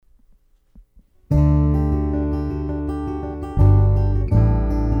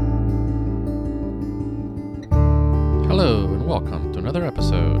another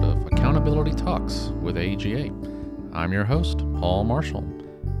episode of Accountability Talks with AGA. I'm your host, Paul Marshall,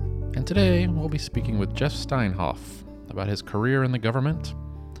 and today we'll be speaking with Jeff Steinhoff about his career in the government,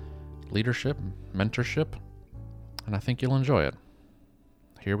 leadership, mentorship, and I think you'll enjoy it.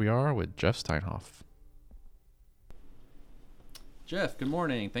 Here we are with Jeff Steinhoff. Jeff, good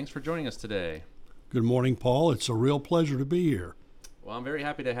morning. Thanks for joining us today. Good morning, Paul. It's a real pleasure to be here. Well, I'm very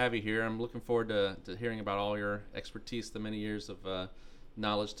happy to have you here. I'm looking forward to hearing about all your expertise, the many years of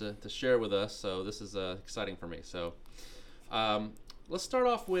knowledge to share with us. So this is exciting for me. So let's start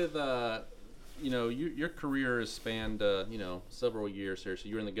off with, your career has spanned, several years here. So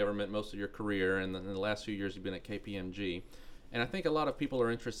you were in the government most of your career, and in the last few years you've been at KPMG. And I think a lot of people are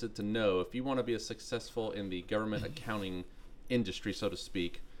interested to know, if you want to be successful in the government accounting industry, so to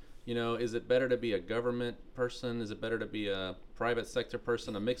speak, is it better to be a government person? Is it better to be a private sector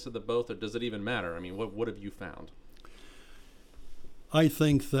person, a mix of the both, or does it even matter? I mean, what have you found? I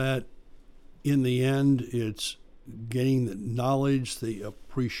think that in the end, it's getting the knowledge, the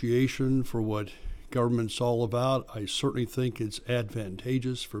appreciation for what government's all about. I certainly think it's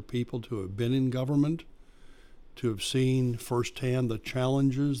advantageous for people to have been in government, to have seen firsthand the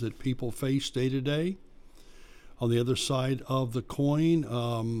challenges that people face day to day. On the other side of the coin,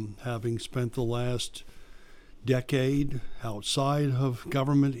 having spent the last decade outside of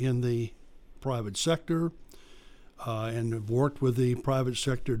government in the private sector, and have worked with the private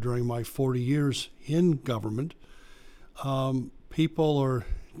sector during my 40 years in government, people are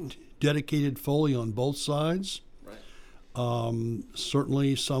dedicated fully on both sides. Right.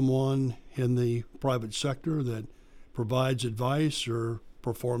 Certainly someone in the private sector that provides advice or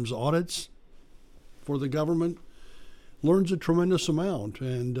performs audits for the government learns a tremendous amount,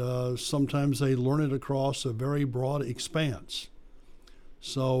 and sometimes they learn it across a very broad expanse.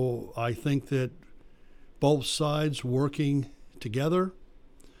 So I think that both sides working together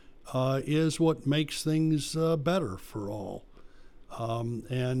is what makes things better for all.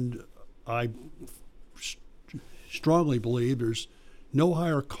 And I strongly believe there's no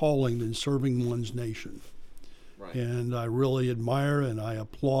higher calling than serving one's nation. Right. And I really admire and I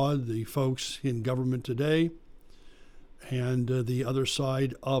applaud the folks in government today. And the other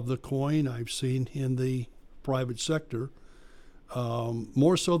side of the coin I've seen in the private sector,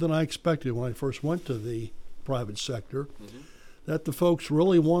 more so than I expected when I first went to the private sector, that the folks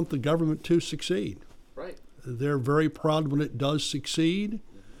really want the government to succeed. Right. They're very proud when it does succeed,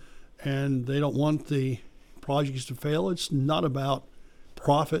 and they don't want the projects to fail. It's not about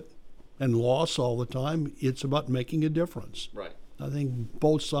profit and loss all the time. It's about making a difference. Right. I think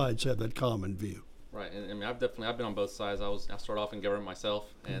both sides have that common view. Right, and I mean, I've been on both sides. I started off in government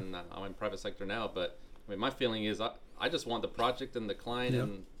myself, and I'm in private sector now. But I mean, my feeling is I just want the project and the client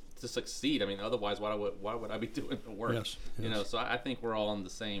and to succeed. I mean, otherwise, why would I be doing the work? Yes. So I think we're all on the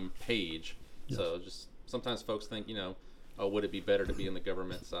same page. Yes. So just sometimes folks think, would it be better to be in the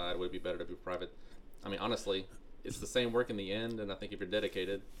government side? Would it be better to be private? I mean, honestly, it's the same work in the end, and I think if you're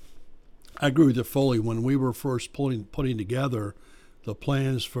dedicated. I agree with you fully. When we were first putting together the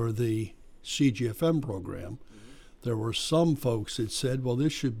plans for the CGFM program, there were some folks that said, well,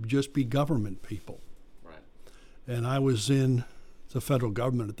 this should just be government people. Right. And I was in the federal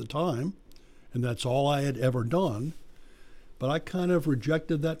government at the time, and that's all I had ever done. But I kind of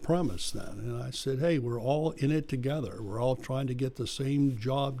rejected that premise then. And I said, hey, we're all in it together. We're all trying to get the same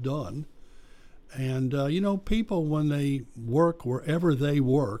job done. And, people, when they work wherever they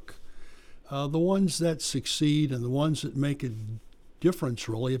work, the ones that succeed and the ones that make a difference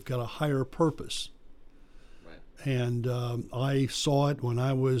really have got a higher purpose. Right. And I saw it when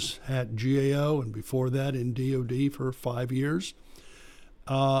I was at GAO and before that in DOD for 5 years.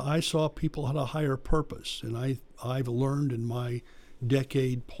 I saw people had a higher purpose, and I've learned in my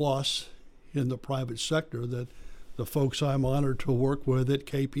decade plus in the private sector that the folks I'm honored to work with at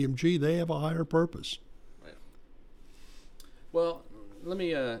KPMG, they have a higher purpose. Right. Well, let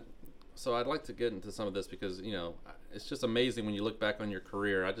me so I'd like to get into some of this because, it's just amazing when you look back on your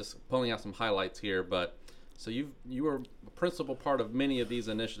career. I just pulling out some highlights here, but so you were a principal part of many of these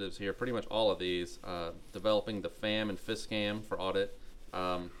initiatives here, pretty much all of these, developing the FAM and FISCAM for audit,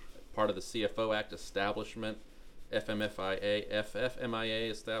 part of the CFO Act establishment, FFMIA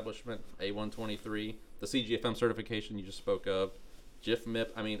establishment, A123, the CGFM certification you just spoke of,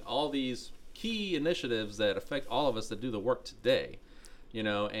 GIFMIP. I mean, all these key initiatives that affect all of us that do the work today,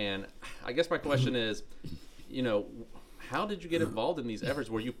 and I guess my question is, how did you get involved in these efforts?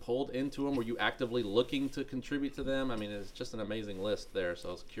 Were you pulled into them? Were you actively looking to contribute to them? I mean, it's just an amazing list there. So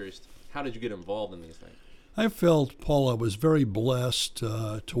I was curious, how did you get involved in these things? I felt, Paul, I was very blessed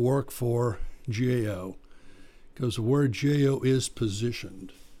to work for GAO because where GAO is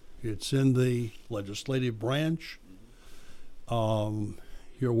positioned, it's in the legislative branch.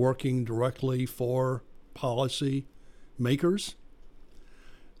 You're working directly for policy makers.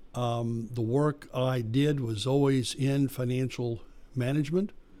 The work I did was always in financial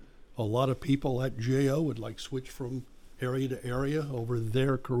management. A lot of people at GAO would switch from area to area over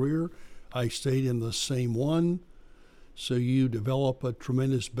their career. I stayed in the same one. So you develop a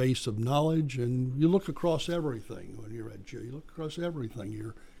tremendous base of knowledge, and you look across everything when you're at GAO. You look across everything.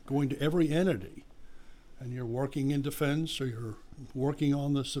 You're going to every entity, and you're working in defense, or you're working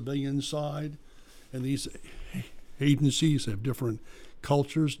on the civilian side. And these agencies have different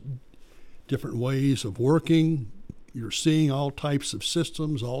cultures, different ways of working. You're seeing all types of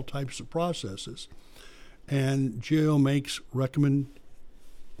systems, all types of processes. And GAO makes recommendations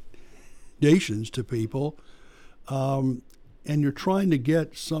to people, and you're trying to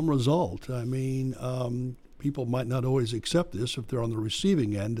get some result. I mean, people might not always accept this if they're on the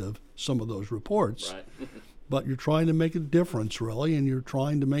receiving end of some of those reports, Right. but you're trying to make a difference, really, and you're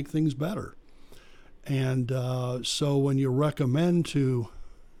trying to make things better. And so when you recommend to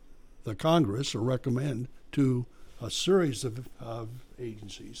the Congress, or recommend to a series of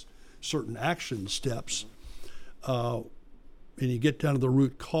agencies certain action steps, and you get down to the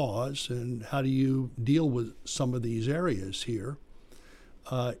root cause and how do you deal with some of these areas here,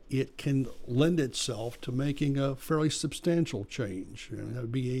 it can lend itself to making a fairly substantial change. And that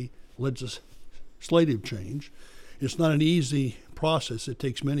would be a legislative change. It's not an easy process. It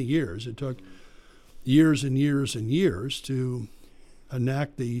takes many years. It took years and years and years to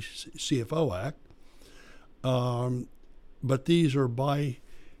enact the CFO Act. But these are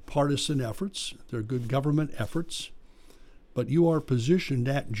bipartisan efforts. They're good government efforts. But you are positioned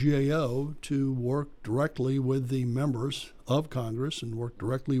at GAO to work directly with the members of Congress and work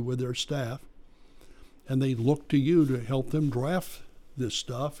directly with their staff. And they look to you to help them draft this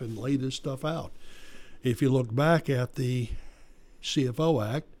stuff and lay this stuff out. If you look back at the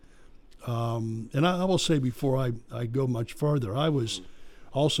CFO Act, and I will say before I go much further, I was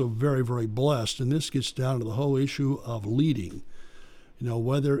also very, very blessed, and this gets down to the whole issue of leading. You know,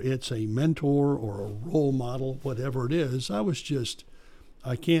 whether it's a mentor or a role model, whatever it is,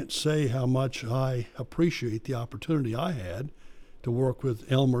 I can't say how much I appreciate the opportunity I had to work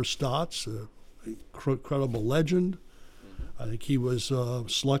with Elmer Stotts, an incredible legend. I think he was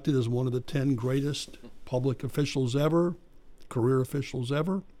selected as one of the 10 greatest public officials ever, career officials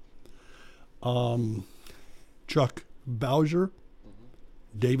ever. Chuck Bowser,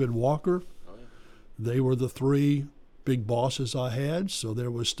 David Walker, they were the three big bosses I had. So there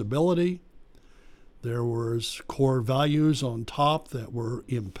was stability. There was core values on top that were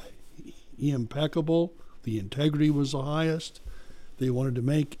impeccable. The integrity was the highest. They wanted to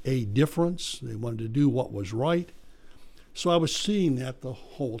make a difference. They wanted to do what was right. So I was seeing that the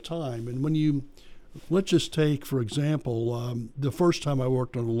whole time. And let's just take, for example, the first time I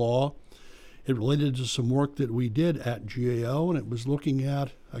worked on law, it related to some work that we did at GAO, and it was looking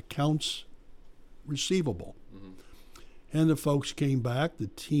at accounts receivable. And the folks came back, the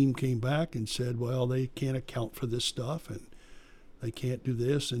team came back and said, well, they can't account for this stuff, and they can't do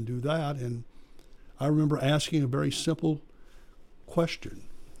this and do that. And I remember asking a very simple question.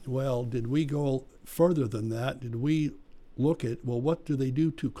 Well, did we go further than that? Did we look at, well, what do they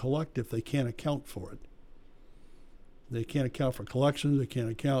do to collect if they can't account for it? They can't account for collections, they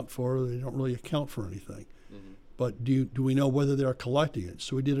don't really account for anything. But do we know whether they're collecting it?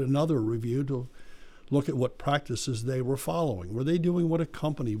 So we did another review to look at what practices they were following. Were they doing what a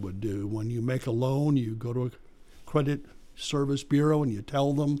company would do? When you make a loan, you go to a credit service bureau and you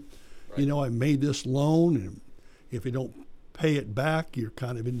tell them, right, I made this loan, and if you don't pay it back, you're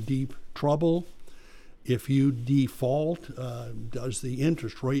kind of in deep trouble. If you default, does the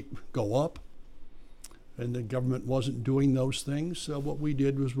interest rate go up? And the government wasn't doing those things. So what we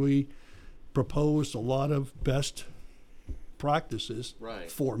did was we proposed a lot of best practices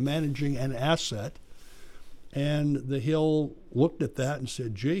for managing an asset. And the Hill looked at that and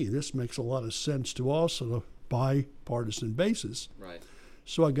said, gee, this makes a lot of sense to us on a bipartisan basis. Right.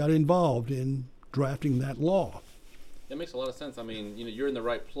 So I got involved in drafting that law. That makes a lot of sense. I mean, you're in the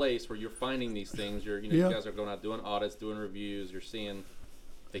right place where you're finding these things. You guys are going out doing audits, doing reviews. You're seeing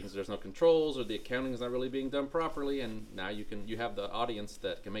things there's no controls, or the accounting is not really being done properly, and now you have the audience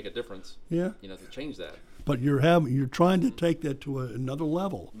that can make a difference. Yeah. To change that. But you're trying to take that to another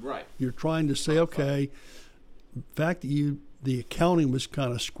level. Right. You're trying to say, okay, the fact that the accounting was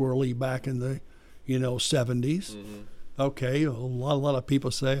kind of squirrely back in the 70s. Okay, a lot of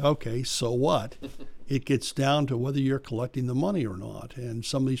people say, okay, so what? it gets down to whether you're collecting the money or not. And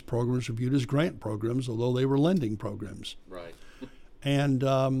some of these programs are viewed as grant programs, although they were lending programs. Right. And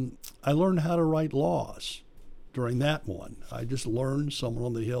I learned how to write laws during that one. I just learned, someone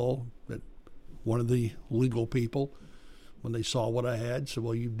on the Hill, that one of the legal people, when they saw what I had, said,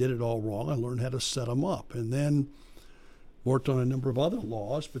 well, you did it all wrong. I learned how to set them up. And then worked on a number of other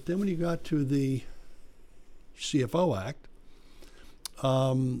laws. But then when you got to the CFO Act,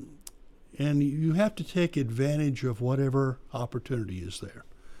 and you have to take advantage of whatever opportunity is there.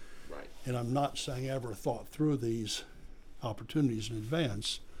 Right. And I'm not saying I ever thought through these opportunities in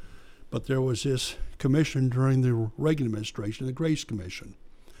advance, but there was this commission during the Reagan administration, the Grace Commission,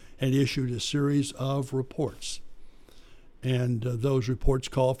 and issued a series of reports. And those reports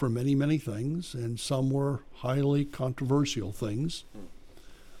call for many, many things, and some were highly controversial things.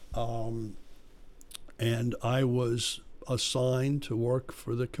 And I was assigned to work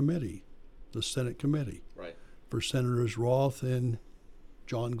for the committee, the Senate committee, Right. for Senators Roth and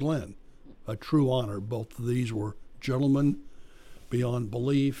John Glenn. A true honor. Both of these were gentlemen beyond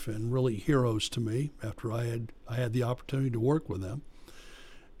belief and really heroes to me after I had the opportunity to work with them.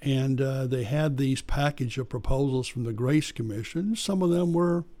 And they had these package of proposals from the Grace Commission. Some of them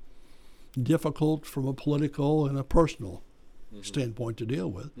were difficult from a political and a personal standpoint to deal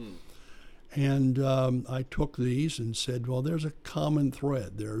with. And I took these and said, well, there's a common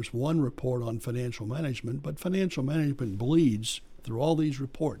thread. There's one report on financial management, but financial management bleeds through all these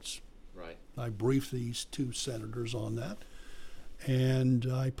reports. Right. I briefed these two senators on that, and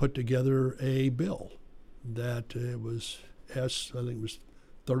I put together a bill that was I think it was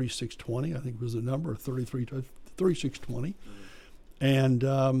 3620, I think was the number, 3620. And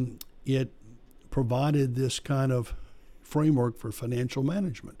it provided this kind of framework for financial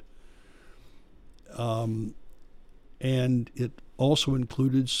management. And it also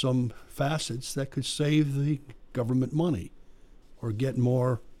included some facets that could save the government money or get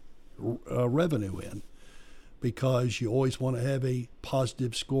more revenue in, because you always want to have a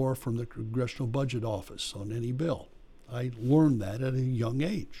positive score from the Congressional Budget Office on any bill. I learned that at a young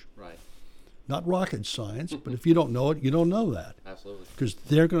age. Right. Not rocket science, but if you don't know it, you don't know that. Absolutely. Because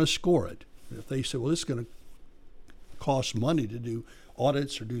they're going to score it. If they say, well, this is going to cost money to do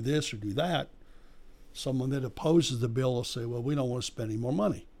audits or do this or do that, someone that opposes the bill will say, well, we don't want to spend any more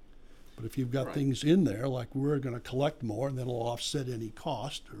money. But if you've got Right. things in there like we're going to collect more and then it'll offset any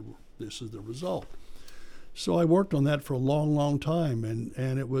cost, or this is the result. So I worked on that for a long, long time,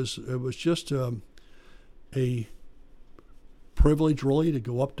 and it was just a privilege really to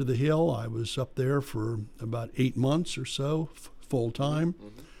go up to the Hill. I was up there for about 8 months or so, full time,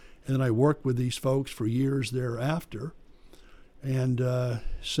 and then I worked with these folks for years thereafter. And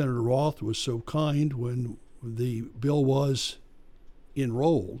Senator Roth was so kind when the bill was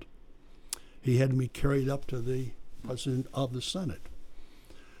enrolled, he had me carried up to the President of the Senate.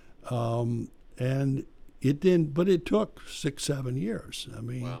 And it didn't, but it took 6-7 years. I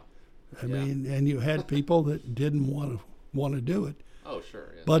mean, Wow. I mean, and you had people that didn't want to do it. Oh,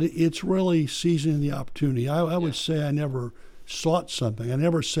 sure. Yeah. But it's really seizing the opportunity. I would say I never sought something. I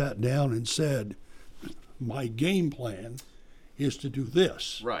never sat down and said, my game plan is to do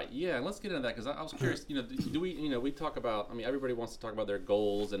this. Right. Yeah. And let's get into that, because I was curious. Do we? We talk about. I mean, everybody wants to talk about their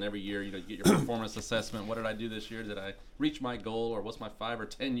goals, and every year, you get your performance assessment. What did I do this year? Did I reach my goal, or what's my 5 or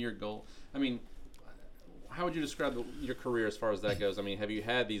 10 year goal? I mean, how would you describe your career as far as that goes? I mean, have you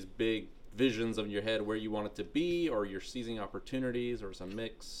had these big visions of your head where you want it to be, or you're seizing opportunities, or some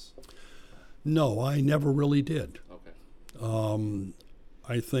mix? No, I never really did. Okay.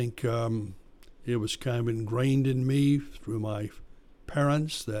 I think it was kind of ingrained in me through my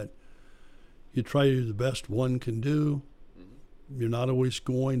parents that you try to do the best one can do. You're not always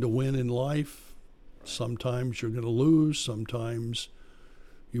going to win in life. Right. Sometimes you're going to lose. Sometimes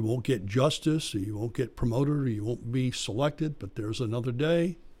you won't get justice, or you won't get promoted, or you won't be selected, but there's another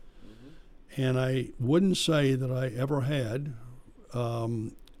day. And I wouldn't say that I ever had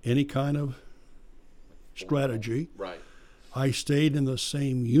any kind of strategy. Right. I stayed in the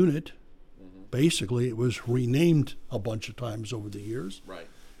same unit. Basically, it was renamed a bunch of times over the years. Right.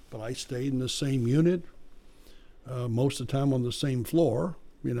 But I stayed in the same unit, most of the time on the same floor,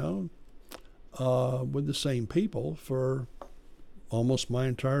 with the same people for almost my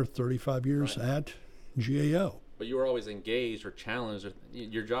entire 35 years at GAO. But you were always engaged or challenged. Or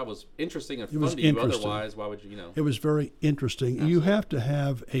your job was interesting and fun was to you. interesting. Otherwise, why would you, It was very interesting. Absolutely. You have to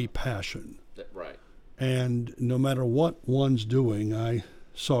have a passion. Right. And no matter what one's doing, I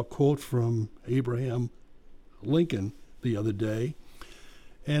saw a quote from Abraham Lincoln the other day,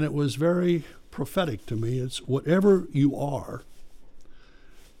 and it was very prophetic to me. It's whatever you are,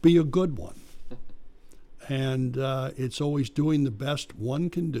 be a good one. And it's always doing the best one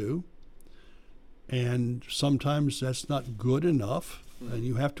can do. And sometimes that's not good enough. And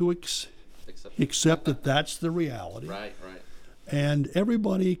you have to accept that that's the reality. Right. And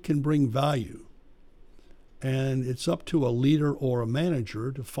everybody can bring value. And it's up to a leader or a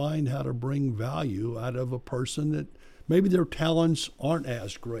manager to find how to bring value out of a person that maybe their talents aren't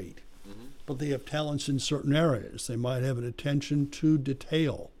as great, but they have talents in certain areas. They might have an attention to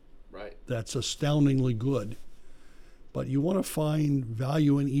detail. Right. That's astoundingly good. But you want to find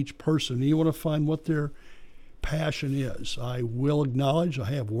value in each person. And you want to find what their passion is. I will acknowledge I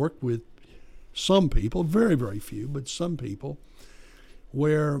have worked with some people, very, very few, but some people,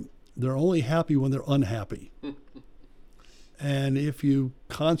 where they're only happy when they're unhappy. And if you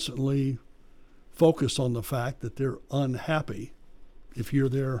constantly focus on the fact that they're unhappy, if you're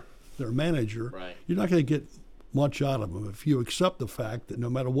their manager, right, you're not going to get much out of them. If you accept the fact that no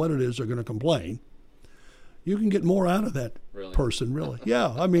matter what it is, they're going to complain, you can get more out of that person, really.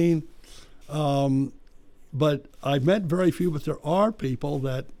 Yeah, I mean, but I've met very few, but there are people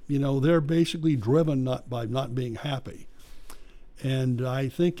that, they're basically driven by not being happy. And I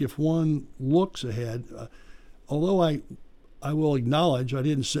think if one looks ahead, although I will acknowledge I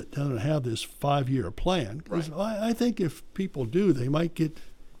didn't sit down and have this 5-year plan, because I think if people do, they might get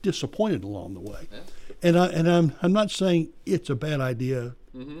disappointed along the way. Yeah. And I'm not saying it's a bad idea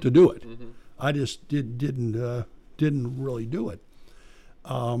to do it. I just didn't really do it.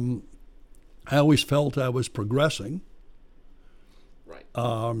 I always felt I was progressing. Right.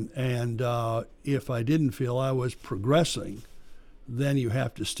 And if I didn't feel I was progressing, then you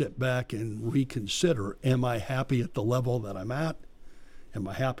have to step back and reconsider, am I happy at the level that I'm at? Am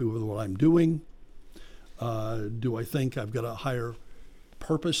I happy with what I'm doing? Do I think I've got a higher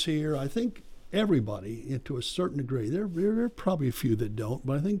purpose here? I think everybody, to a certain degree, there are probably a few that don't,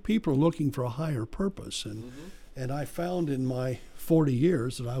 but I think people are looking for a higher purpose. And I found in my 40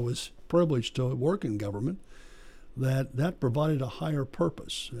 years that I was privileged to work in government that provided a higher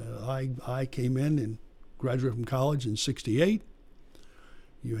purpose. I came in and graduated from college in '68.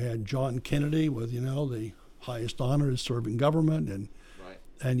 You had John Kennedy with, the highest honor is serving government,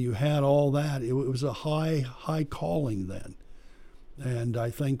 and you had all that. It was a high calling then. And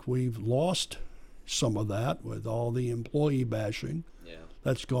I think we've lost some of that with all the employee bashing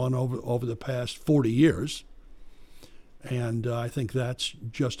that's gone over the past 40 years. And I think that's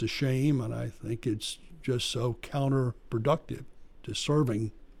just a shame, and I think it's just so counterproductive to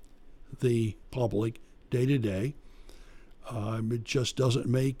serving the public day to day. It just doesn't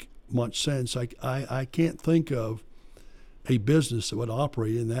make much sense. I can't think of a business that would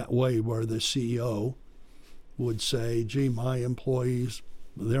operate in that way where the CEO would say, gee, my employees,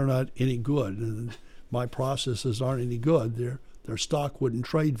 they're not any good, and my processes aren't any good. Their stock wouldn't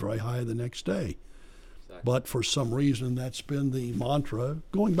trade very high the next day. Exactly. But for some reason, that's been the mantra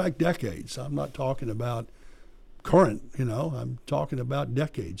going back decades. I'm not talking about current, I'm talking about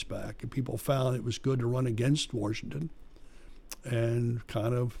decades back. And people found it was good to run against Washington and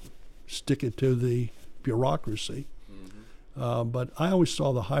kind of stick it to the bureaucracy. But I always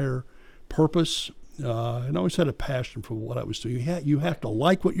saw the higher purpose, and I always had a passion for what I was doing. You have to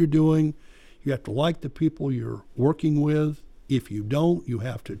like what you're doing. You have to like the people you're working with. If you don't, you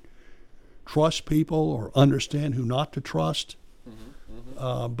have to trust people or understand who not to trust.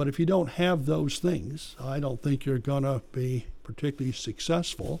 But if you don't have those things, I don't think you're going to be particularly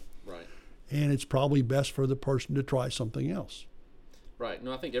successful. Right. And it's probably best for the person to try something else. Right.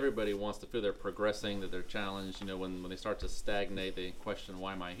 No, I think everybody wants to feel they're progressing, that they're challenged. When they start to stagnate, they question,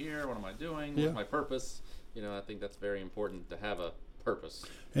 why am I here? What am I doing? What's my purpose? I think that's very important to have a purpose.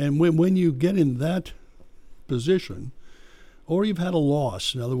 And when you get in that position, or you've had a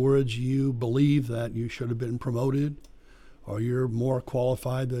loss, in other words, you believe that you should have been promoted, or you're more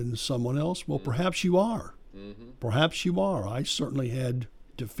qualified than someone else, well, perhaps you are. Perhaps you are. I certainly had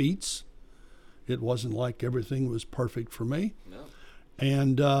defeats. It wasn't like everything was perfect for me. No.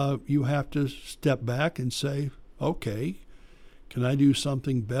 And you have to step back and say, okay, can I do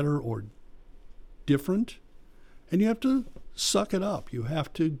something better or different? And you have to suck it up. You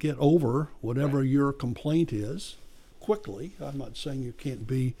have to get over whatever your complaint is quickly. I'm not saying you can't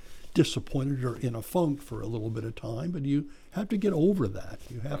be disappointed or in a funk for a little bit of time, but you have to get over that.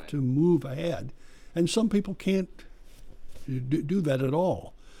 You have to move ahead. And some people can't do that at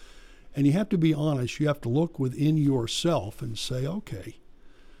all. And you have to be honest. You have to look within yourself and say, okay,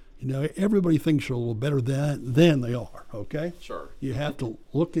 everybody thinks you're a little better than they are, okay? Sure. You have to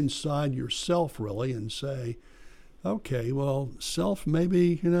look inside yourself, really, and say, okay, well, self,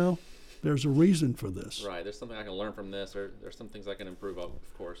 maybe, there's a reason for this. Right. There's something I can learn from this, or there's some things I can improve of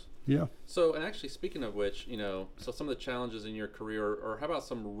course. Yeah. So, and actually, speaking of which, so some of the challenges in your career, or how about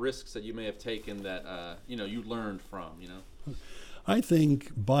some risks that you may have taken that, you learned from, I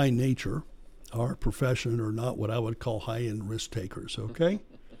think by nature, our profession are not what I would call high-end risk takers, okay?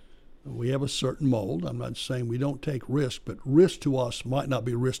 We have a certain mold. I'm not saying we don't take risk, but risk to us might not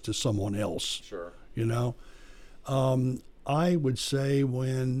be risk to someone else. Sure. I would say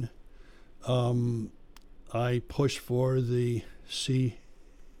when I pushed for the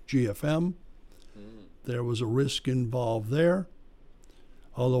CGFM, there was a risk involved there.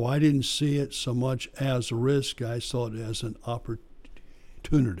 Although I didn't see it so much as a risk, I saw it as an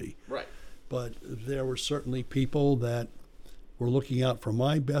opportunity. Right. But there were certainly people that were looking out for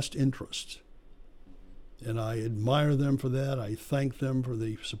my best interests. And I admire them for that. I thank them for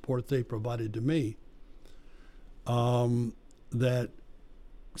the support they provided to me. That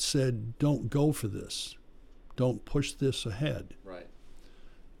said, don't go for this. Don't push this ahead. Right.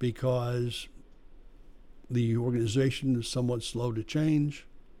 Because the organization is somewhat slow to change.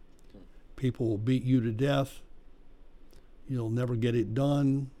 People will beat you to death. You'll never get it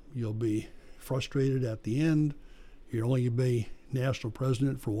done. You'll be frustrated at the end. You'll only be national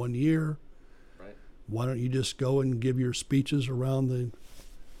president for 1 year. Right. Why don't you just go and give your speeches around the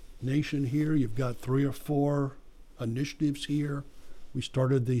nation here? You've got 3 or 4 initiatives here. We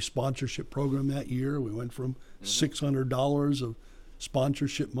started the sponsorship program that year. We went from $600 of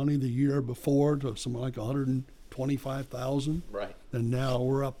sponsorship money the year before to something like $125,000. Right. And now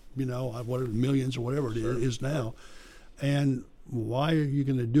we're up, whatever millions or whatever it is now. And why are you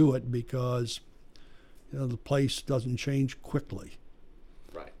going to do it? Because the place doesn't change quickly.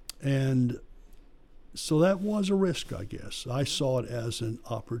 Right. And so that was a risk, I guess. I saw it as an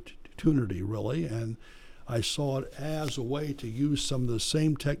opportunity, really, and I saw it as a way to use some of the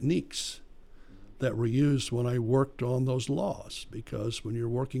same techniques that were used when I worked on those laws. Because when you're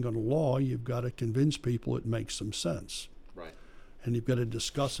working on a law, you've got to convince people it makes some sense. Right. And you've got to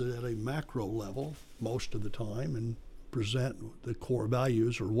discuss it at a macro level most of the time and present the core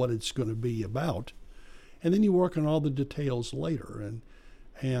values or what it's going to be about. And then you work on all the details later.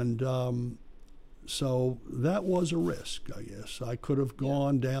 And so that was a risk, I guess. I could have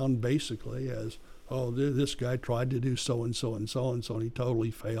gone down basically as, this guy tried to do so-and-so and so-and-so, and he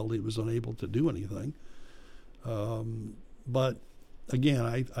totally failed. He was unable to do anything. But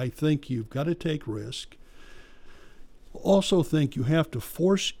again, I think you've got to take risk. Also think you have to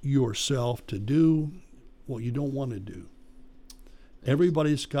force yourself to do what you don't want to do.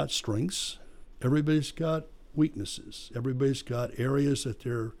 Everybody's got strengths. Everybody's got weaknesses. Everybody's got areas that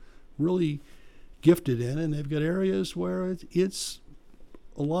they're really gifted in, and they've got areas where it's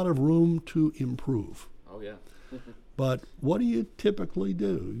a lot of room to improve. Oh, yeah. But what do you typically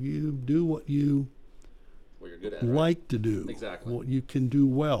do? You do what you you're good at, like right? to do. Exactly. What you can do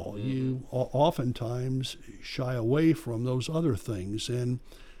well. Mm-hmm. You oftentimes shy away from those other things. And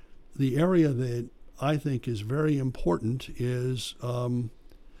the area that I think is very important is to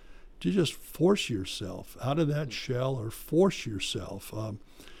just force yourself out of that shell, or force yourself.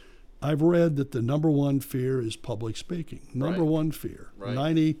 I've read that the number one fear is public speaking. Number one fear, right.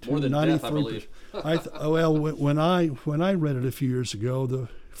 92, more than 93%. Death, I believe. When I read it a few years ago, the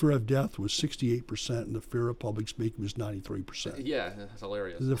fear of death was 68%, and the fear of public speaking was 93%. Yeah, that's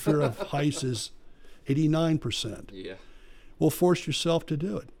hilarious. The fear of heights is 89%. Yeah. Well, force yourself to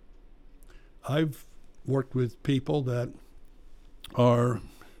do it. I've worked with people that are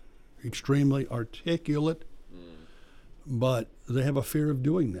extremely articulate, but they have a fear of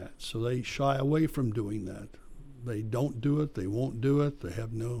doing that, so they shy away from doing that. They don't do it. They won't do it. They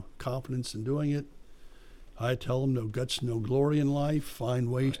have no confidence in doing it. I tell them no guts, no glory in life.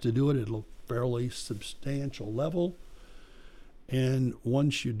 Find ways to do it at a fairly substantial level. And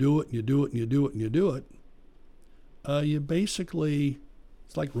once you do it, and you do it, and you do it, and you do it, you basically,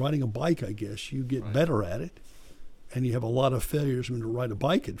 it's like riding a bike, I guess. You get better at it, and you have a lot of failures when you ride a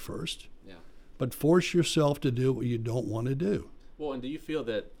bike at first. Yeah. But force yourself to do what you don't want to do. Well, and do you feel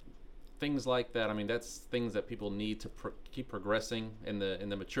that things like that, that's things that people need to keep progressing in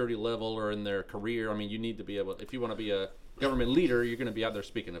the maturity level or in their career? You need to be able, if you want to be a government leader, you're going to be out there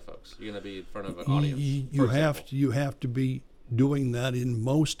speaking to folks. You're going to be in front of an audience. You have to be doing that in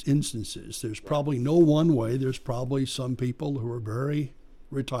most instances. There's probably no one way. There's probably some people who are very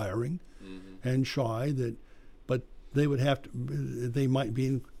retiring and shy, but they would have to, they might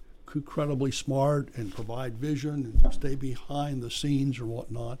be incredibly smart and provide vision and stay behind the scenes or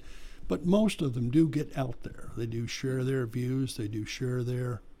whatnot. But most of them do get out there. They do share their views. They do share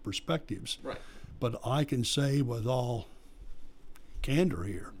their perspectives. Right. But I can say with all candor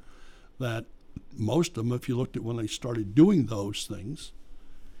here that most of them, if you looked at when they started doing those things,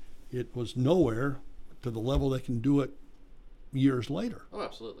 it was nowhere to the level they can do it years later. Oh,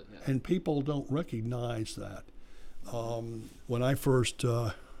 absolutely. Yeah. And people don't recognize that. When I first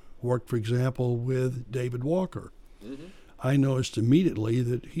worked, for example, with David Walker, Mm-hmm. I noticed immediately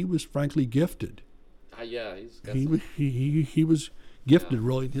that he was frankly gifted. Yeah, he's got He, some, wa- he was gifted Yeah.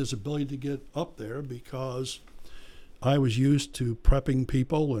 really in his ability to get up there, because I was used to prepping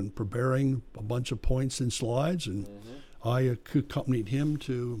people and preparing a bunch of points and slides, and Mm-hmm. I accompanied him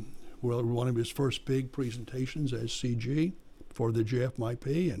to one of his first big presentations as CG for the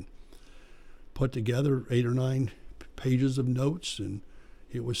JFMIP, and put together 8 or 9 pages of notes, and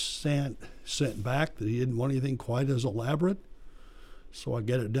it was sent back that he didn't want anything quite as elaborate. So I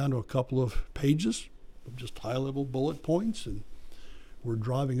get it down to a couple of pages of just high-level bullet points, and we're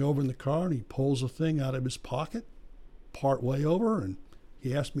driving over in the car, and he pulls a thing out of his pocket part way over, and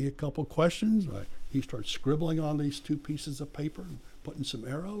he asked me a couple questions. He starts scribbling on these 2 pieces of paper and putting some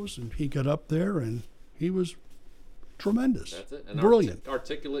arrows, and he got up there, and he was tremendous. That's it. And brilliant.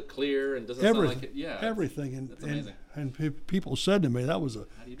 Articulate, clear, and doesn't Everything, sound like it. Yeah. everything. That's amazing. And people said to me, that was a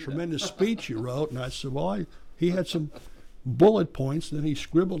How do you do tremendous speech you wrote. And I said, well, he had some bullet points, and then he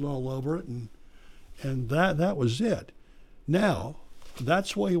scribbled all over it, and that was it. Now,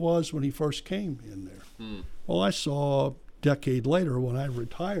 that's the way he was when he first came in there. Hmm. Well, I saw a decade later when I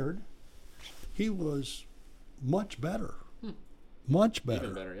retired, he was much better. Much better.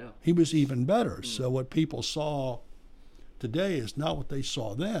 Even better, yeah. He was even better. So what people saw today is not what they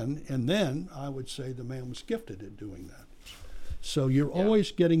saw then. And then I would say the man was gifted at doing that. So you're Yeah.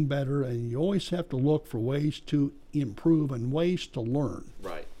 always getting better, and you always have to look for ways to improve and ways to learn.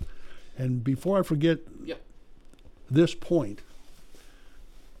 Right. And before I forget Yeah. this point,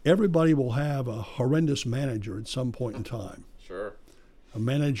 everybody will have a horrendous manager at some point in time. Sure. A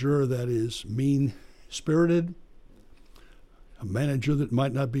manager that is mean-spirited, a manager that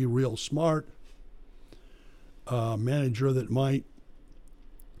might not be real smart, a manager that might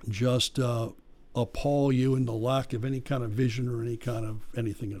just appall you in the lack of any kind of vision or any kind of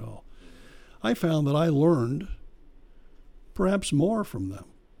anything at all. I found that I learned perhaps more from them.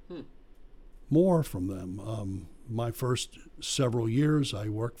 More from them. My first several years, I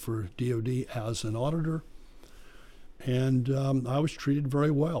worked for DoD as an auditor, and I was treated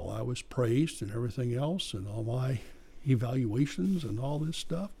very well. I was praised and everything else, and all my evaluations and all this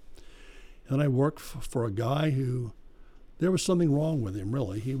stuff. And I worked for a guy who, there was something wrong with him,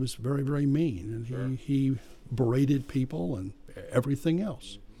 really. He was very, very mean, and Sure. he berated people and everything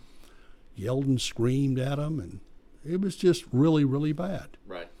else. Yelled and screamed at them, and it was just really, really bad.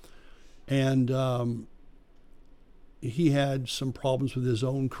 Right. And he had some problems with his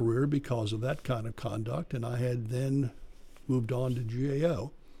own career because of that kind of conduct, and I had then moved on to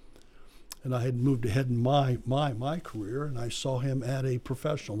GAO. And I had moved ahead in my career, and I saw him at a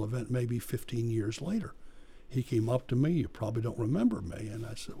professional event maybe 15 years later. He came up to me, "You probably don't remember me." And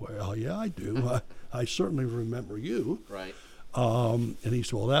I said, "Well, yeah, I do. I certainly remember you." Right. And he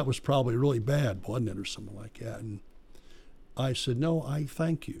said, "Well, that was probably really bad, wasn't it?" or something like that. And I said, "No, I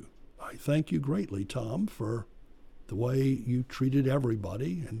thank you. I thank you greatly, Tom, for the way you treated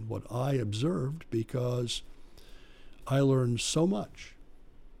everybody and what I observed, because I learned so much.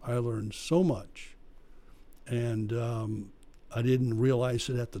 I learned so much. And I didn't realize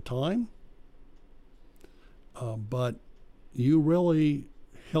it at the time, but you really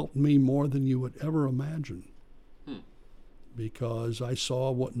helped me more than you would ever imagine, because I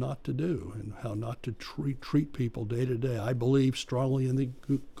saw what not to do and how not to treat people day to day. I believe strongly in the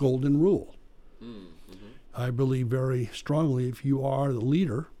golden rule. I believe very strongly if you are the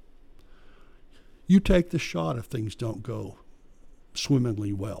leader, you take the shot if things don't go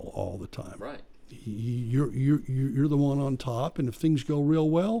swimmingly well all the time. Right. You're the one on top, and if things go real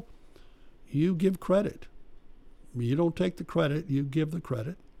well, you give credit. You don't take the credit, you give the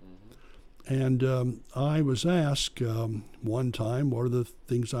credit. And I was asked one time, what are the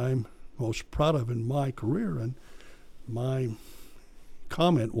things I'm most proud of in my career? And my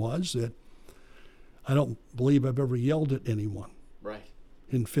comment was that I don't believe I've ever yelled at anyone Right.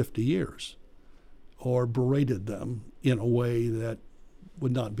 in 50 years or berated them in a way that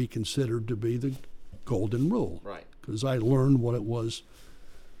would not be considered to be the golden rule. Right. Because I learned what it was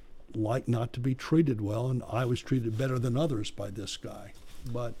like not to be treated well, and I was treated better than others by this guy.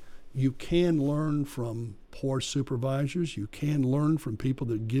 But you can learn from poor supervisors. You can learn from people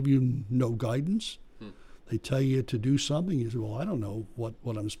that give you no guidance. They tell you to do something. You say, "Well, I don't know what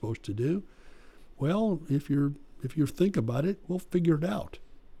I'm supposed to do." Well, if you think about it, we'll figure it out.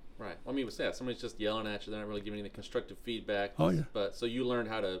 Right. Well, I mean, what's that? Somebody's just yelling at you. They're not really giving you the constructive feedback. Oh, yeah. But so you learned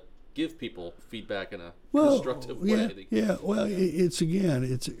how to give people feedback in a Well, constructive yeah, way. yeah. Well,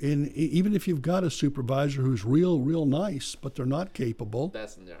 even if you've got a supervisor who's real nice, but they're not capable.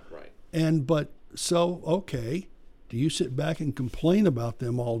 That's yeah, right. Okay, do you sit back and complain about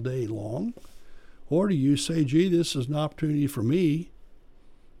them all day long, or do you say, "Gee, this is an opportunity for me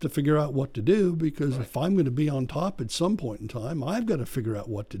to figure out what to do, because Right. if I'm going to be on top at some point in time, I've got to figure out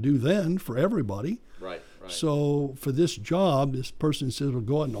what to do then for everybody." Right, right. So for this job, this person says, "Well,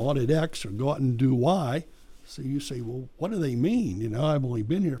 go out and audit X or go out and do Y." So you say, "Well, what do they mean? You know, I've only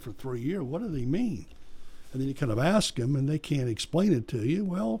been here for 3 years. What do they mean?" And then you kind of ask them, and they can't explain it to you.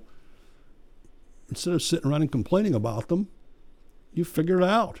 Well, instead of sitting around and complaining about them, you figure it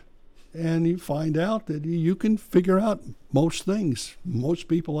out. And you find out that you can figure out most things. Most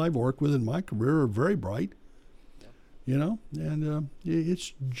people I've worked with in my career are very bright, you know, and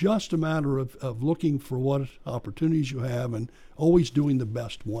it's just a matter of looking for what opportunities you have and always doing the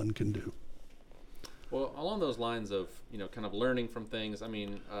best one can do. Well, along those lines of kind of learning from things. I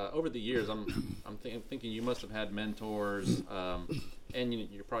mean, over the years, I'm thinking you must have had mentors, and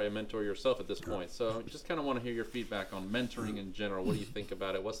you're probably a mentor yourself at this point. So, just kind of want to hear your feedback on mentoring in general. What do you think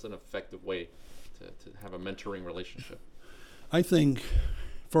about it? What's an effective way to have a mentoring relationship? I think,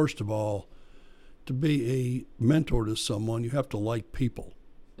 first of all, to be a mentor to someone, you have to like people,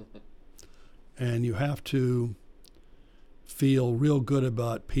 and you have to feel real good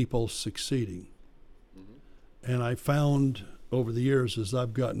about people succeeding. And I found over the years, as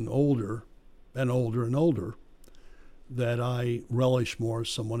I've gotten older and older and older, that I relish more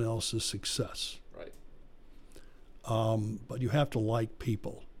someone else's success. Right. But you have to like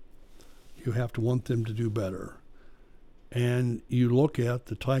people. You have to want them to do better. And you look at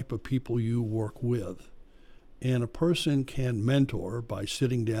the type of people you work with. And a person can mentor by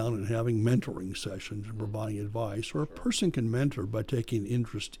sitting down and having mentoring sessions and providing advice, or a person can mentor by taking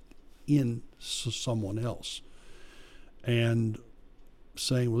interest in someone else and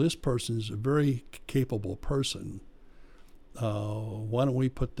saying, well, this person's a very capable person. Why don't we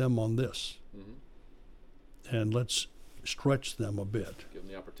put them on this? Mm-hmm. And let's stretch them a bit. Give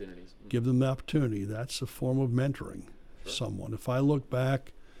them the opportunities. Mm-hmm. Give them the opportunity. That's a form of mentoring someone. If I look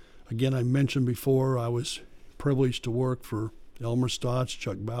back, again, I mentioned before, I was privileged to work for Elmer Stotts,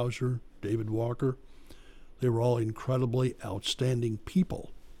 Chuck Bowser, David Walker. They were all incredibly outstanding people.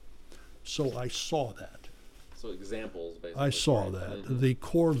 So I saw that. So examples, basically. I saw right? that. Mm-hmm. The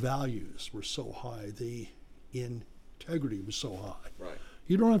core values were so high. The integrity was so high. Right.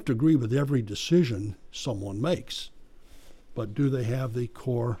 You don't have to agree with every decision someone makes, but do they have the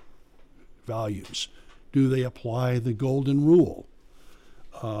core values? Do they apply the golden rule?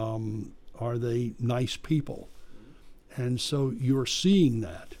 Are they nice people? Mm-hmm. And so you're seeing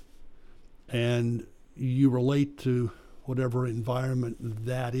that, and you relate to whatever environment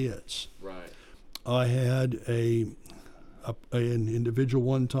that is. Right. I had an individual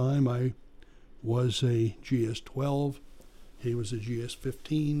one time. I was a GS-12. He was a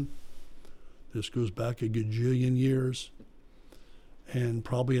GS-15. This goes back a gajillion years. And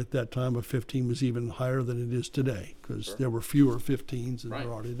probably at that time, a 15 was even higher than it is today, because there were fewer 15s than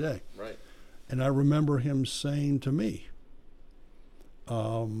there are today. Right. And I remember him saying to me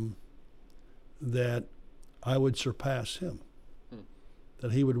that I would surpass him,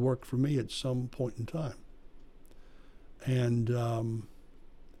 that he would work for me at some point in time. And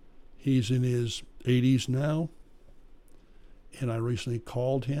he's in his 80s now, and I recently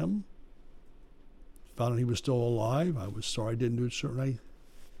called him, found out he was still alive. I was sorry I didn't do it sooner. I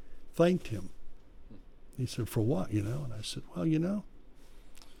thanked him. He said, "For what, And I said, well, you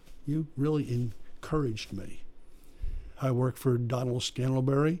really encouraged me. I work for Donald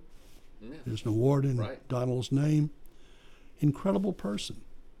Scantlebury. Yeah. There's an award in Donald's name. Incredible person.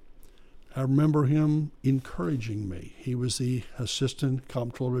 I remember him encouraging me. He was the Assistant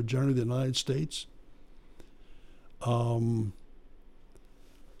Comptroller General of the United States.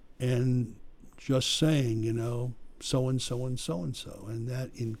 And just saying, so-and-so and so-and-so. And that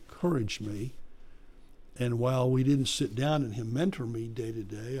encouraged me. And while we didn't sit down and him mentor me day to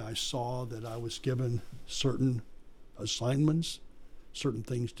day, I saw that I was given certain assignments, certain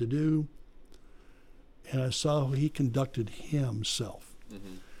things to do, and I saw how he conducted himself.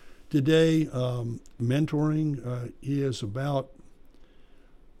 Mm-hmm. Today, mentoring is about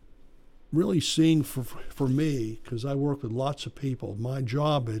really seeing for me, because I work with lots of people, my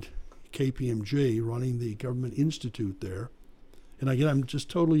job at KPMG, running the Government Institute there, and again, I'm just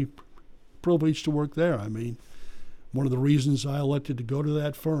totally privileged to work there. I mean, one of the reasons I elected to go to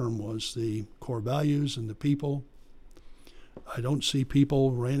that firm was the core values and the people. I don't see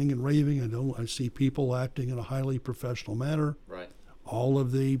people ranting and raving. I see people acting in a highly professional manner. Right. all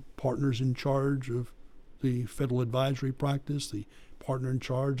of the partners in charge of the federal advisory practice, the partner in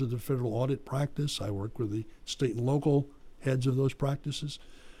charge of the federal audit practice. I work with the state and local heads of those practices.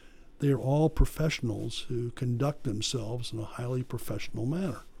 They are all professionals who conduct themselves in a highly professional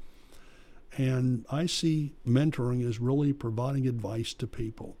manner. And I see mentoring as really providing advice to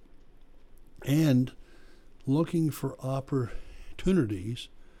people and looking for opportunities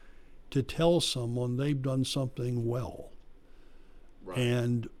to tell someone they've done something well. Right.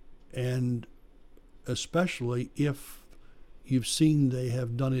 And especially if you've seen they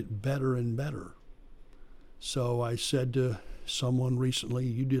have done it better and better. So I said to someone recently,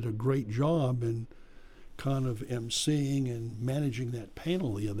 you did a great job in kind of emceeing and managing that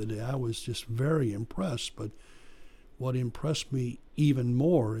panel the other day. I was just very impressed, but what impressed me even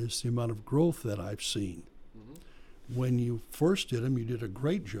more is the amount of growth that I've seen. Mm-hmm. When you first did them, you did a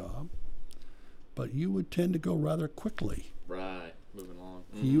great job, but you would tend to go rather quickly. Right, moving along.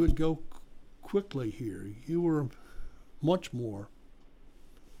 Mm-hmm. You would go quickly here. You were much more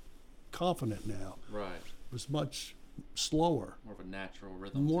confident now. Right. It was much slower. More of a natural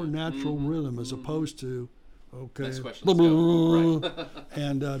rhythm. More natural rhythm as opposed to, okay. Next question, let's go. Right.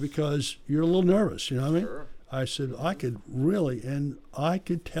 And because you're a little nervous, you know what I mean? Sure. I said, I could really, and I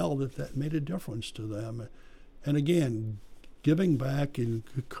could tell that made a difference to them. And again, giving back and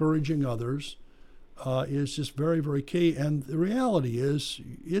encouraging others is just very, very key. And the reality is,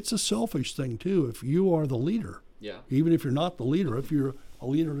 it's a selfish thing too. If you are the leader, yeah. Even if you're not the leader, if you're a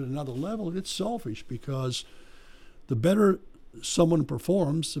leader at another level, it's selfish because the better someone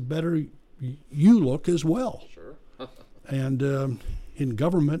performs, the better you look as well. Sure. And in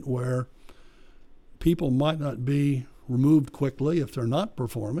government, where people might not be removed quickly if they're not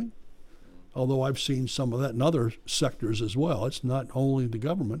performing, although I've seen some of that in other sectors as well. It's not only the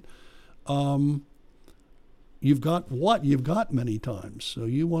government. You've got what you've got many times, so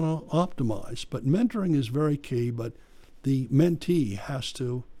you want to optimize. But mentoring is very key, but the mentee has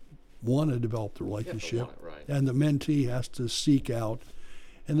to want to develop the relationship, right. And the mentee has to seek out,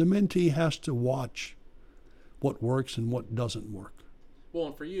 and the mentee has to watch what works and what doesn't work. Well,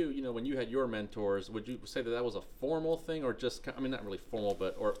 and for you, when you had your mentors, would you say that was a formal thing, or just, I mean, not really formal,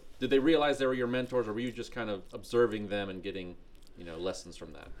 but, or did they realize they were your mentors, or were you just kind of observing them and getting, lessons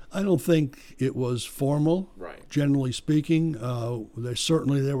from that? I don't think it was formal. Right. Generally speaking,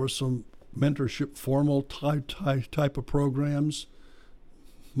 there were some mentorship formal type of programs.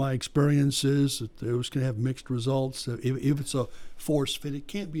 My experience is that those can have mixed results. If it's a force fit, it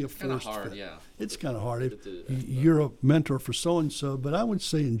can't be a force fit. Yeah. It's kind of hard. You're a mentor for so-and-so, but I would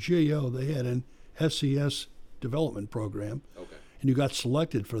say in GAO they had an SES development program. Okay. And you got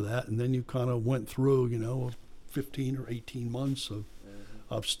selected for that, and then you kind of went through, 15 or 18 months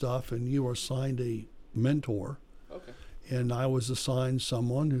of stuff, and you were assigned a mentor. Okay. And I was assigned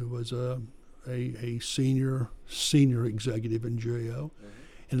someone who was a senior executive in GAO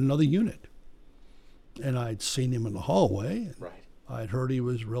in another unit. And I'd seen him in the hallway. And right. I'd heard he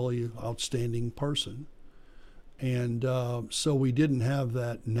was really an outstanding person. And so we didn't have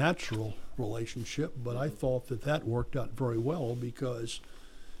that natural relationship, but I thought that worked out very well because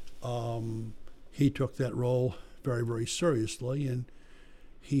he took that role very, very seriously, and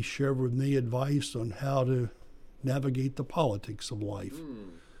he shared with me advice on how to navigate the politics of life.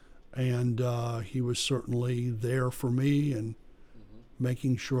 And he was certainly there for me and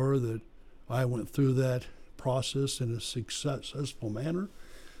making sure that I went through that process in a successful manner.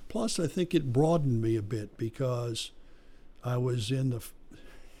 Plus, I think it broadened me a bit because I was in the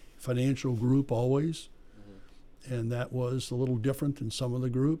financial group always, and that was a little different than some of the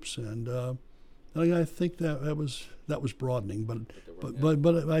groups. And I think that was broadening.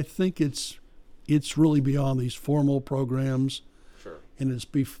 But I think it's really beyond these formal programs. Sure. And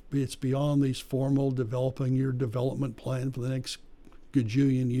it's beyond these formal developing your development plan for the next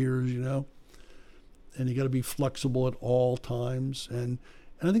gajillion years, And you got to be flexible at all times. And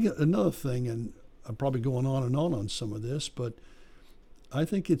I think another thing, and I'm probably going on and on some of this, but I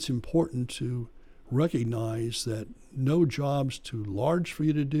think it's important to recognize that no job's too large for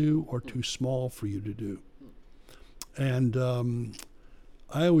you to do or too small for you to do. And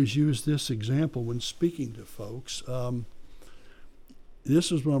I always use this example when speaking to folks.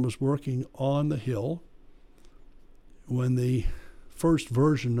 This is when I was working on the Hill when the first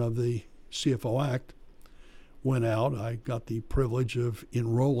version of the CFO Act went out. I got the privilege of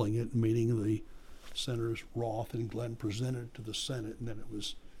enrolling it, meaning the Senators Roth and Glenn presented it to the Senate, and then it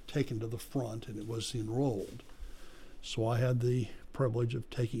was taken to the front and it was enrolled. So I had the privilege of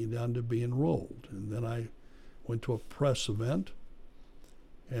taking it down to be enrolled. And then I went to a press event,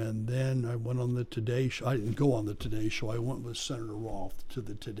 And then I went on the Today Show. I didn't go on the Today Show. I went with Senator Roth to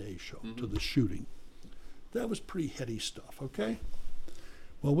the Today Show, to the shooting. That was pretty heady stuff, okay?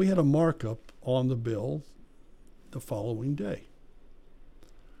 Well, we had a markup on the bill the following day.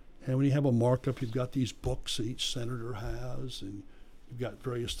 And when you have a markup, you've got these books that each senator has, and you've got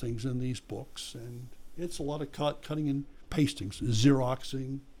various things in these books, and it's a lot of cutting and pasting,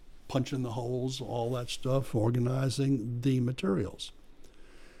 Xeroxing, punching the holes, all that stuff, organizing the materials.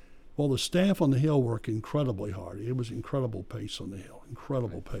 Well, the staff on the Hill worked incredibly hard. It was incredible pace on the Hill,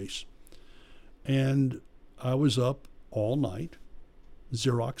 incredible pace. And I was up all night,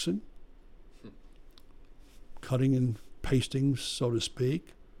 Xeroxing, cutting and pasting, so to speak,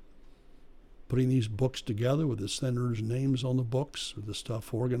 putting these books together with the senators' names on the books, with the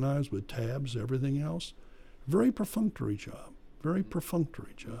stuff organized with tabs, everything else. Very perfunctory job, very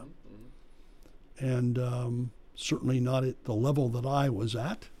perfunctory job. And certainly not at the level that I was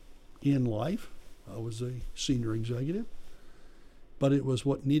at in life. I was a senior executive, but it was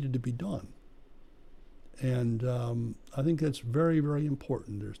what needed to be done. And I think that's very, very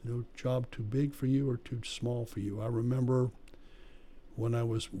important. There's no job too big for you or too small for you. I remember when I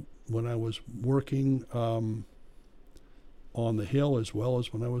was working on the Hill, as well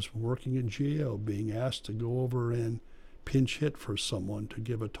as when I was working in GAO, being asked to go over and pinch hit for someone to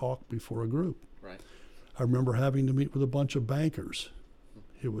give a talk before a group. Right. I remember having to meet with a bunch of bankers.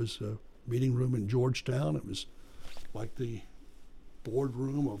 It was a meeting room in Georgetown. It was like the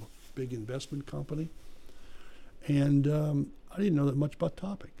boardroom of a big investment company. And I didn't know that much about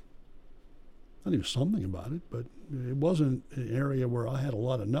topic. I knew something about it, but it wasn't an area where I had a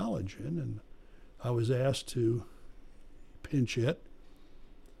lot of knowledge in. And I was asked to pinch hit.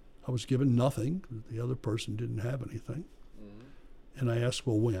 I was given nothing. The other person didn't have anything. And I asked,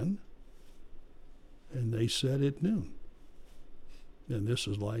 well, when? And they said at noon. And this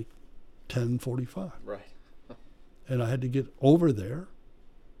is like 10:45. Right. And I had to get over there.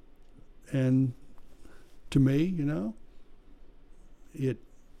 And to me, you know, it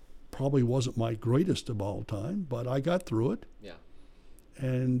probably wasn't my greatest of all time, but I got through it. Yeah.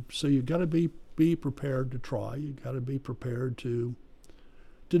 And so you've got to be prepared to try. You've got to be prepared to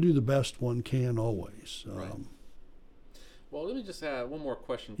do the best one can always. Right. Well, let me just add one more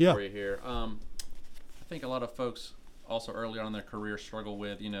question Yeah. for you here. I think a lot of folks also early on in their career struggle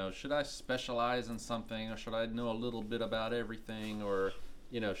with, should I specialize in something, or should I know a little bit about everything, or,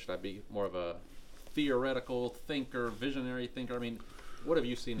 should I be more of a theoretical thinker, visionary thinker? I mean, what have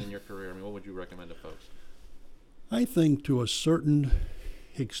you seen in your career? I mean, what would you recommend to folks? I think to a certain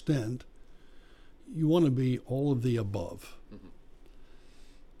extent, you want to be all of the above.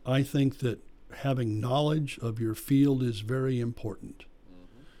 I think that having knowledge of your field is very important.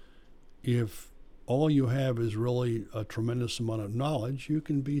 If all you have is really a tremendous amount of knowledge, you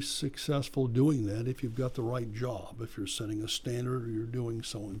can be successful doing that if you've got the right job, if you're setting a standard or you're doing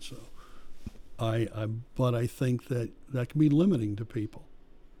so-and-so. But I think that can be limiting to people.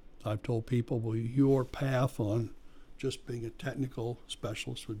 I've told people, well, your path on just being a technical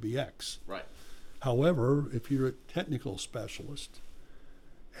specialist would be X. Right. However, if you're a technical specialist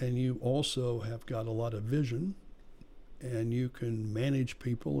and you also have got a lot of vision and you can manage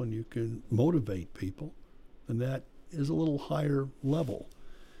people and you can motivate people, then that is a little higher level.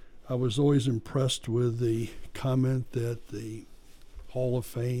 I was always impressed with the comment that the Hall of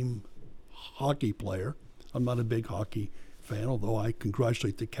Fame hockey player, I'm not a big hockey fan, although I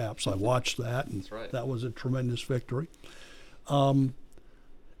congratulate the Caps. I watched that, and That's right. That was a tremendous victory.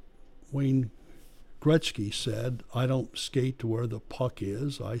 Wayne Gretzky said, I don't skate to where the puck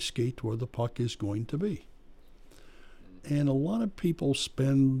is, I skate to where the puck is going to be. And a lot of people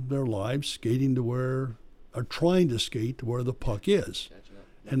spend their lives skating to where, or trying to skate to where the puck is.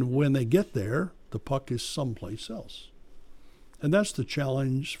 And when they get there, the puck is someplace else. And that's the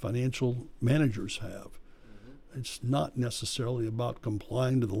challenge financial managers have. It's not necessarily about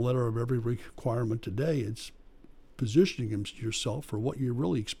complying to the letter of every requirement today. It's positioning yourself for what you're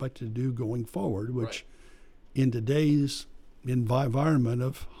really expected to do going forward, which in today's environment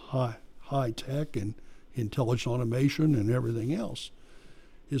of high tech and intelligent automation and everything else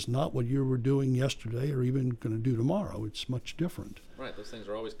is not what you were doing yesterday or even going to do tomorrow. It's much different. Right, those things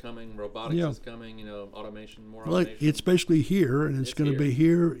are always coming. Robotics is coming, automation, more Well, automation. it's basically here, and it's going to be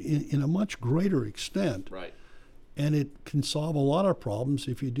here in a much greater extent. Right. And it can solve a lot of problems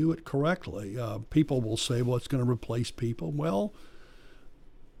if you do it correctly. People will say, well, it's going to replace people. Well,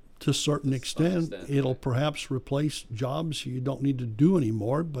 to a certain extent, it'll perhaps replace jobs you don't need to do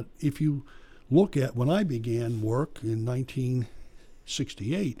anymore. But if you look at when I began work in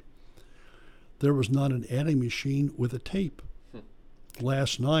 1968, there was not an adding machine with a tape.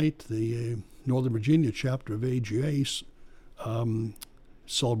 last night, the Northern Virginia chapter of AGA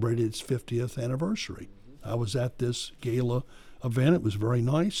celebrated its 50th anniversary. I was at this gala event. It was very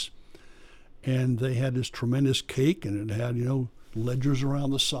nice. And they had this tremendous cake, and it had, ledgers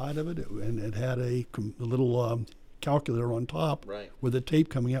around the side of it, and it had a little calculator on top with a tape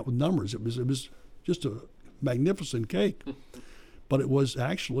coming out with numbers. It was just a magnificent cake. But it was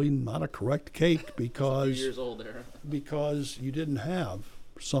actually not a correct cake because a few years old there. Because you didn't have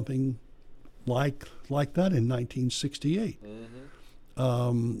something like that in 1968.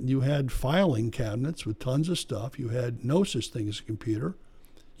 You had filing cabinets with tons of stuff. You had no such thing as a computer.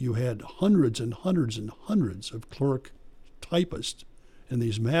 You had hundreds and hundreds and hundreds of clerk typists in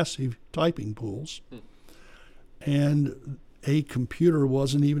these massive typing pools. And a computer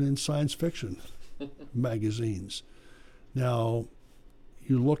wasn't even in science fiction magazines. Now,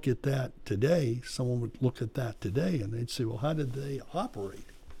 you look at that today, someone would look at that today and they'd say, well, how did they operate?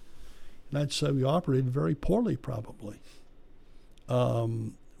 And I'd say we operated very poorly, probably.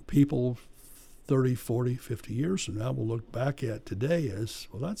 People 30, 40, 50 years from now will look back at today as,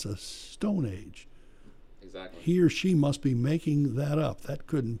 well, that's a Stone Age. Exactly. He or she must be making that up. That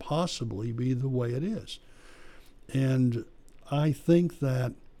couldn't possibly be the way it is. And I think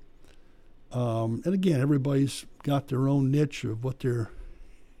that, and again, everybody's got their own niche of what their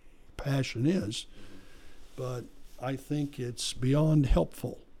passion is, but I think it's beyond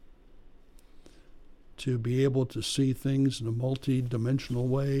helpful to be able to see things in a multi-dimensional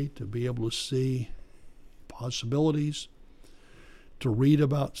way, to be able to see possibilities, to read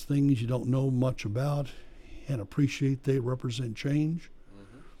about things you don't know much about and appreciate they represent change.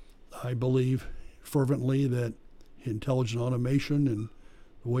 I believe fervently that intelligent automation and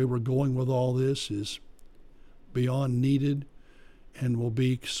the way we're going with all this is beyond needed and will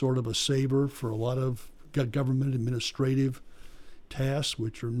be sort of a saver for a lot of government administrative tasks,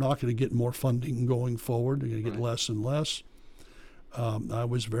 which are not going to get more funding going forward. They're going to get less and less. I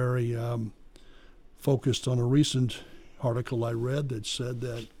was very focused on a recent article I read that said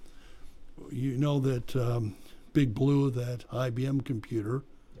that, that Big Blue, that IBM computer,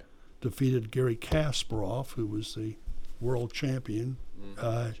 defeated Gary Kasparov, who was the world champion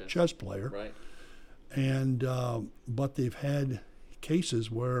chess player. Right. And but they've had cases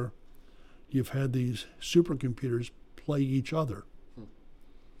where you've had these supercomputers play each other.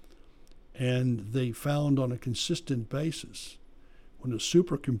 And they found on a consistent basis, when a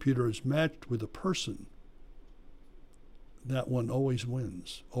supercomputer is matched with a person, that one always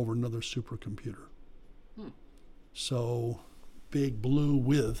wins over another supercomputer. So Big Blue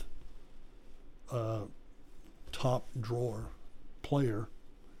with a top drawer player,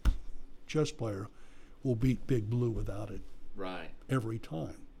 chess player, will beat Big Blue without it. Right. Every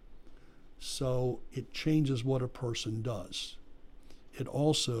time. So it changes what a person does. It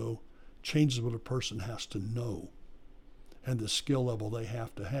also changes what a person has to know and the skill level they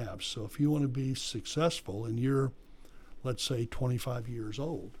have to have. So if you want to be successful and you're, let's say, 25 years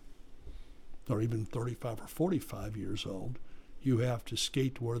old, or even 35 or 45 years old, you have to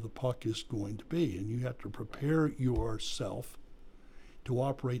skate to where the puck is going to be, and you have to prepare yourself to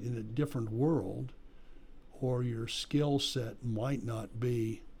operate in a different world, or your skill set might not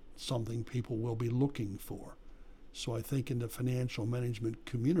be something people will be looking for. So I think in the financial management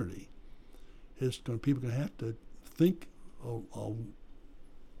community, people are going to have to think a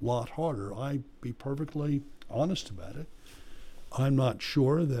lot harder. I'd be perfectly honest about it. I'm not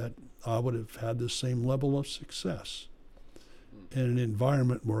sure that I would have had the same level of success in an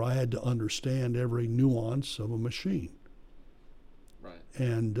environment where I had to understand every nuance of a machine. Right.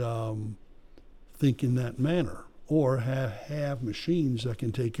 And think in that manner. Or have machines that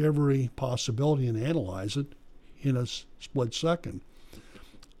can take every possibility and analyze it in a split second.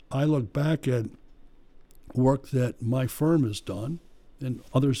 I look back at work that my firm has done, and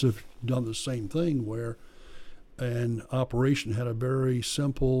others have done the same thing, where an operation had a very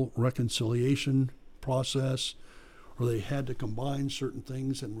simple reconciliation process, or they had to combine certain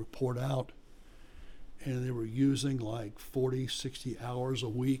things and report out, and they were using like 40, 60 hours a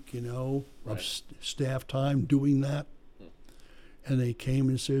week, of staff time doing that. And they came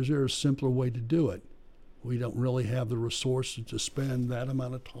and said, is there a simpler way to do it? We don't really have the resources to spend that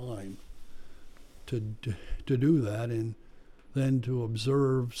amount of time to do that, and then to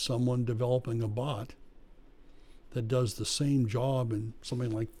observe someone developing a bot that does the same job in something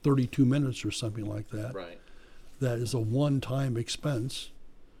like 32 minutes or something like that. Right. That is a one-time expense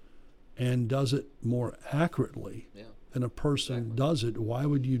and does it more accurately than a person does it. Why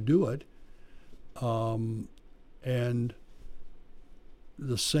would you do it? And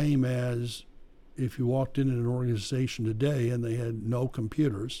the same as if you walked into an organization today and they had no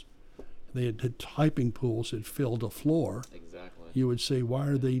computers, they had typing pools that filled a floor, exactly, you would say, why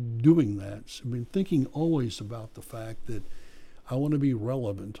are they doing that? So, I mean, thinking always about the fact that I want to be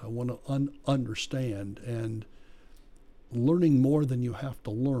relevant, I want to understand, and learning more than you have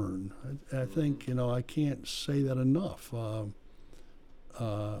to learn. I think, I can't say that enough. I'm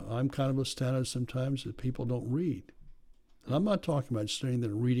kind of astounded sometimes that people don't read. And I'm not talking about sitting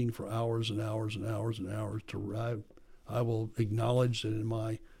there reading for hours and hours and hours and hours. I will acknowledge that in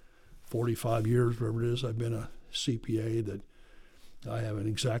my 45 years, whatever it is, I've been a CPA, that I haven't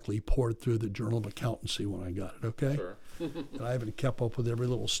exactly poured through the Journal of Accountancy when I got it, okay? Sure. And I haven't kept up with every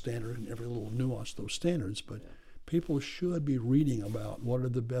little standard and every little nuance of those standards, but people should be reading about what are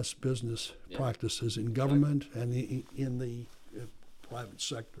the best business practices in government and in the private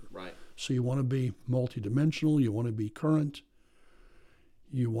sector. Right. So you want to be multidimensional, you want to be current,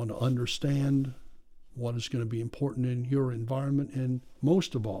 you want to understand what is going to be important in your environment, and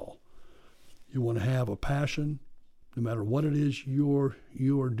most of all, you want to have a passion, no matter what it is you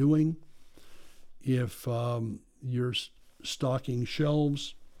are doing. If you're stocking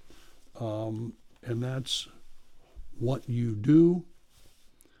shelves, and that's what you do,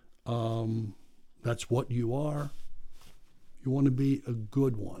 that's what you are. You want to be a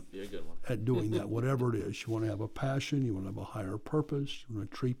good one. Be a good one at doing that, whatever it is. You want to have a passion. You want to have a higher purpose. You want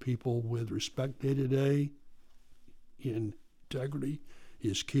to treat people with respect day to day. Integrity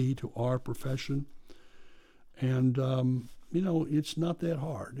is key to our profession. And, it's not that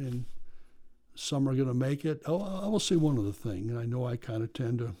hard. And some are going to make it. Oh, I will say one other thing, and I know I kind of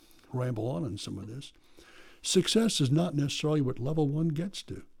tend to ramble on some of this. Success is not necessarily what level one gets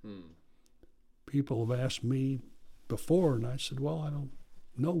to. People have asked me before, and I said, well, I don't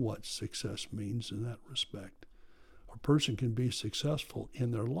know what success means in that respect. A person can be successful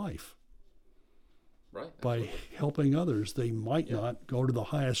in their life by helping others. They might not go to the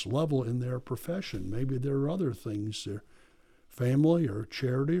highest level in their profession. Maybe there are other things, their family or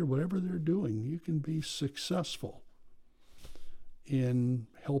charity or whatever they're doing. You can be successful in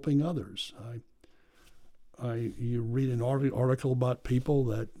helping others. You read an article about people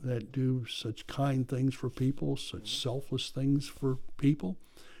that do such kind things for people, such selfless things for people.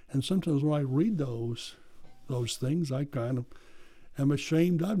 And sometimes when I read those things, I kind of am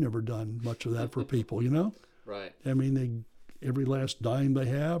ashamed I've never done much of that for people, Right. I mean, every last dime they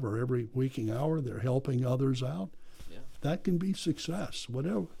have or every waking hour, they're helping others out. Yeah. That can be success,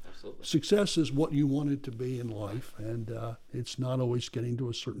 whatever. Absolutely. Success is what you want it to be in life, and it's not always getting to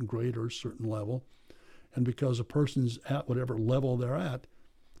a certain grade or a certain level. And because a person's at whatever level they're at,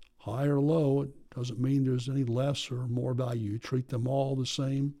 high or low, it doesn't mean there's any less or more value. You treat them all the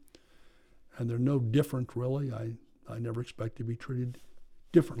same, and they're no different, really. I never expect to be treated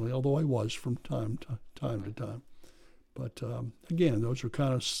differently, although I was from time to time. But again, those are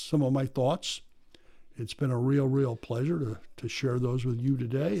kind of some of my thoughts. It's been a real pleasure to share those with you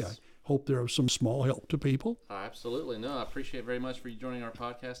today. Yes. I hope they're of some small help to people. Absolutely. No, I appreciate very much for you joining our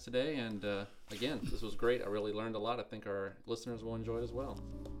podcast today. And again, this was great. I really learned a lot. I think our listeners will enjoy it as well.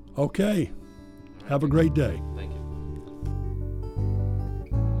 Okay. Have a great day. Thank you.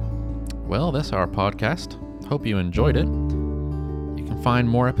 Well, that's our podcast. Hope you enjoyed it. You can find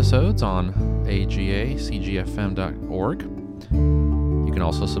more episodes on agacgfm.org. You can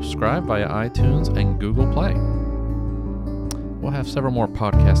also subscribe via iTunes and Google Play. We'll have several more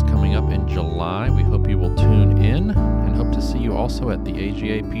podcasts coming up in July. We hope you will tune in and hope to see you also at the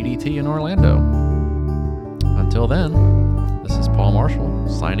AGA PDT in Orlando. Until then, this is Paul Marshall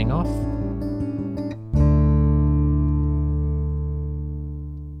signing off.